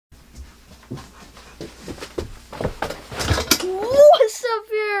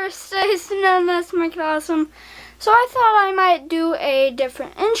guys, that's my awesome. So I thought I might do a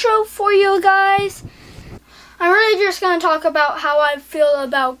different intro for you guys. I'm really just going to talk about how I feel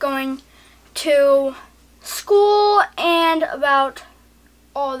about going to school and about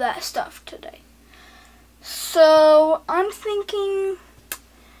all that stuff today. So I'm thinking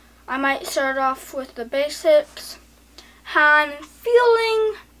I might start off with the basics, how I'm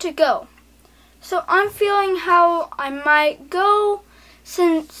feeling to go. So I'm feeling how I might go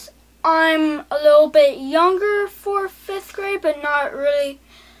since I'm a little bit younger for 5th grade, but not really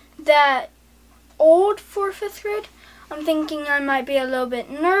that old for 5th grade. I'm thinking I might be a little bit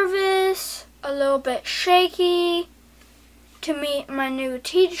nervous, a little bit shaky to meet my new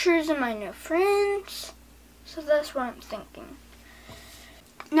teachers and my new friends. So that's what I'm thinking.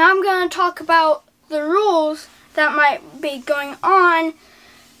 Now I'm going to talk about the rules that might be going on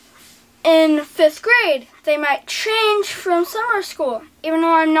in 5th grade. They might change from summer school. Even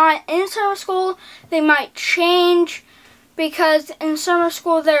though I'm not in summer school, they might change because in summer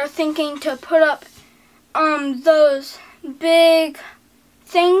school they're thinking to put up those big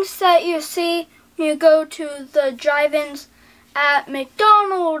things that you see when you go to the drive-ins at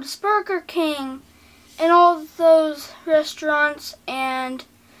McDonald's, Burger King, and all those restaurants and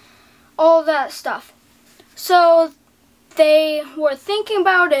all that stuff. So they were thinking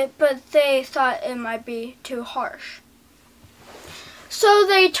about it, but they thought it might be too harsh. So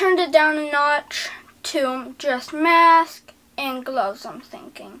they turned it down a notch to just mask and gloves, I'm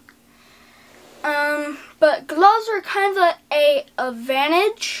thinking. But gloves are kind of an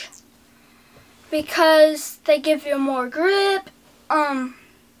advantage because they give you more grip. But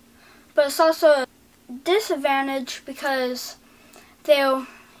it's also a disadvantage because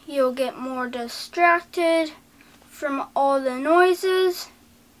you'll get more distracted from all the noises.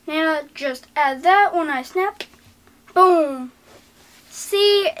 Now just add that when I snap. Boom.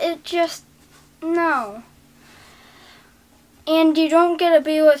 See, it just, no. And you don't get to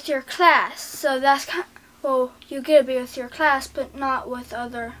be with your class. So that's kind of, well, you get to be with your class, but not with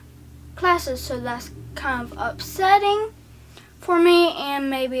other classes. So that's kind of upsetting for me and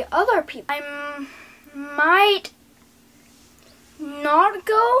maybe other people. I might not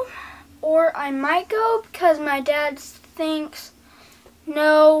go, or I might go because my dad thinks,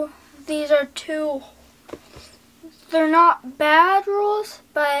 no, these are they're not bad rules,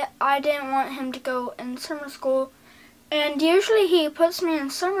 but I didn't want him to go in summer school. And usually he puts me in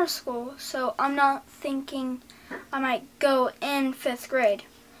summer school, so I'm not thinking I might go in 5th grade.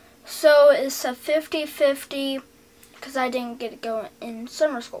 So it's a 50-50 because I didn't get to go in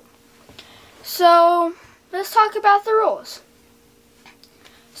summer school. So let's talk about the rules.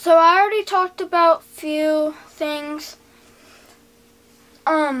 So I already talked about few things.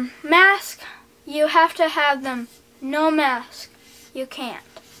 Mask, you have to have them. No mask, you can't.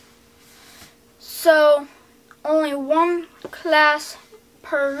 So only one class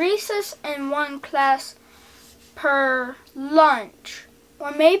per recess and one class per lunch.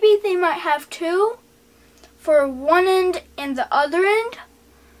 Or maybe they might have two for one end and the other end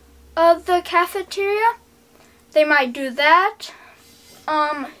of the cafeteria. They might do that.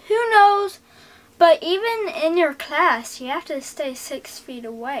 Who knows? But even in your class, you have to stay 6 feet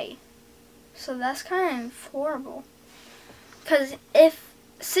away. So that's kind of horrible. Because if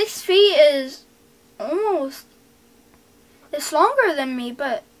 6 feet is almost, it's longer than me,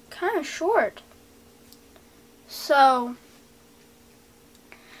 but kind of short. So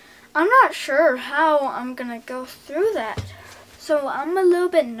I'm not sure how I'm going to go through that. So I'm a little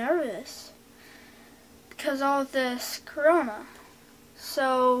bit nervous because of all this corona.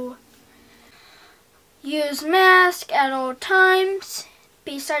 So use mask at all times.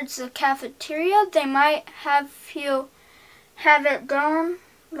 Besides the cafeteria, they might have you have it going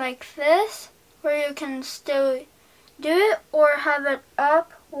like this, where you can still do it, or have it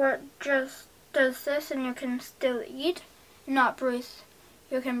up where it just does this and you can still eat, not breathe.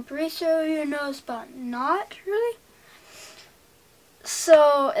 You can breathe through your nose, but not really.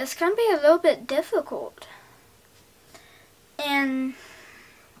 So it's going to be a little bit difficult. And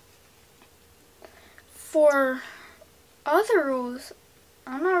for other rules,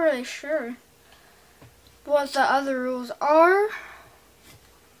 I'm not really sure what the other rules are,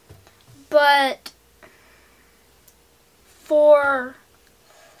 but for,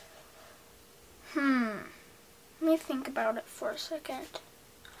 let me think about it for a second.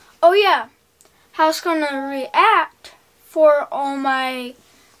 Oh yeah, how it's going to react for all my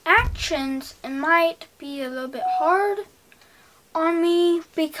actions, it might be a little bit hard on me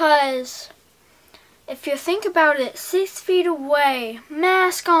because if you think about it, 6 feet away,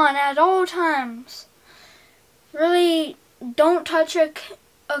 mask on at all times, really don't touch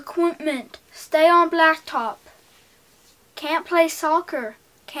a equipment. Stay on blacktop. Can't play soccer.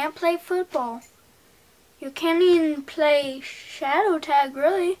 Can't play football. You can't even play shadow tag,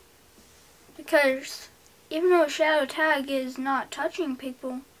 really. Because even though shadow tag is not touching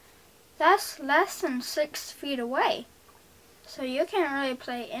people, that's less than 6 feet away. So you can't really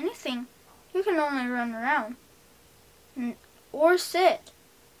play anything. You can only run around. Or sit.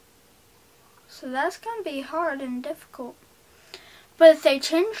 So that's going to be hard and difficult. But if they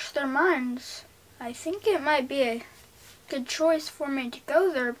change their minds, I think it might be a good choice for me to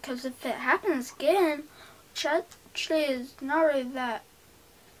go there, because if it happens again, which actually is not really that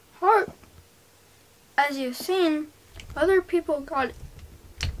hard, as you've seen, other people got it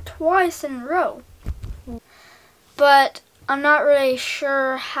twice in a row. But I'm not really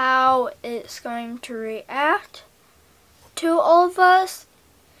sure how it's going to react to all of us.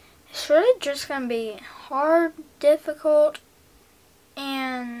 It's really just going to be hard, difficult,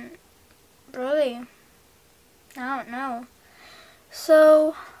 and really, I don't know.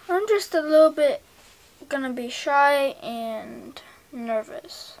 So I'm just a little bit going to be shy and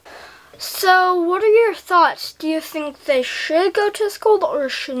nervous. So what are your thoughts? Do you think they should go to school or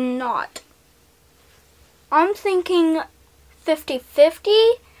should not? I'm thinking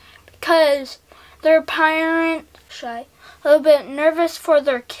 50-50 because their parents shy, a little bit nervous for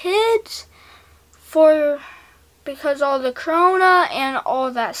their kids because all the corona and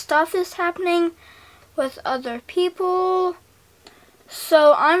all that stuff is happening with other people.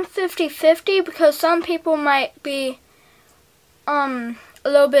 So I'm 50-50 because some people might be a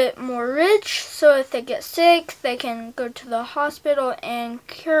little bit more rich, so if they get sick, they can go to the hospital and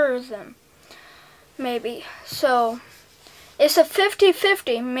cure them. Maybe. So it's a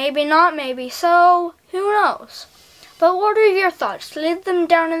 50-50. Maybe not, maybe so. Who knows? But what are your thoughts? Leave them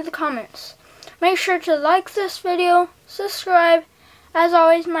down in the comments. Make sure to like this video, subscribe. As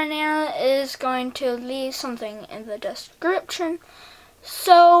always, my Nana is going to leave something in the description.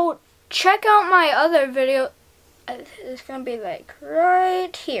 So check out my other video. It's going to be like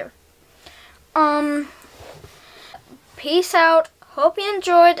right here. Peace out. Hope you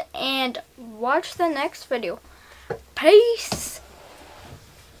enjoyed and watch the next video. Peace.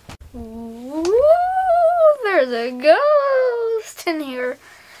 Ooh, there's a ghost in here.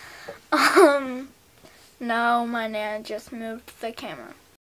 No, my Nana just moved the camera.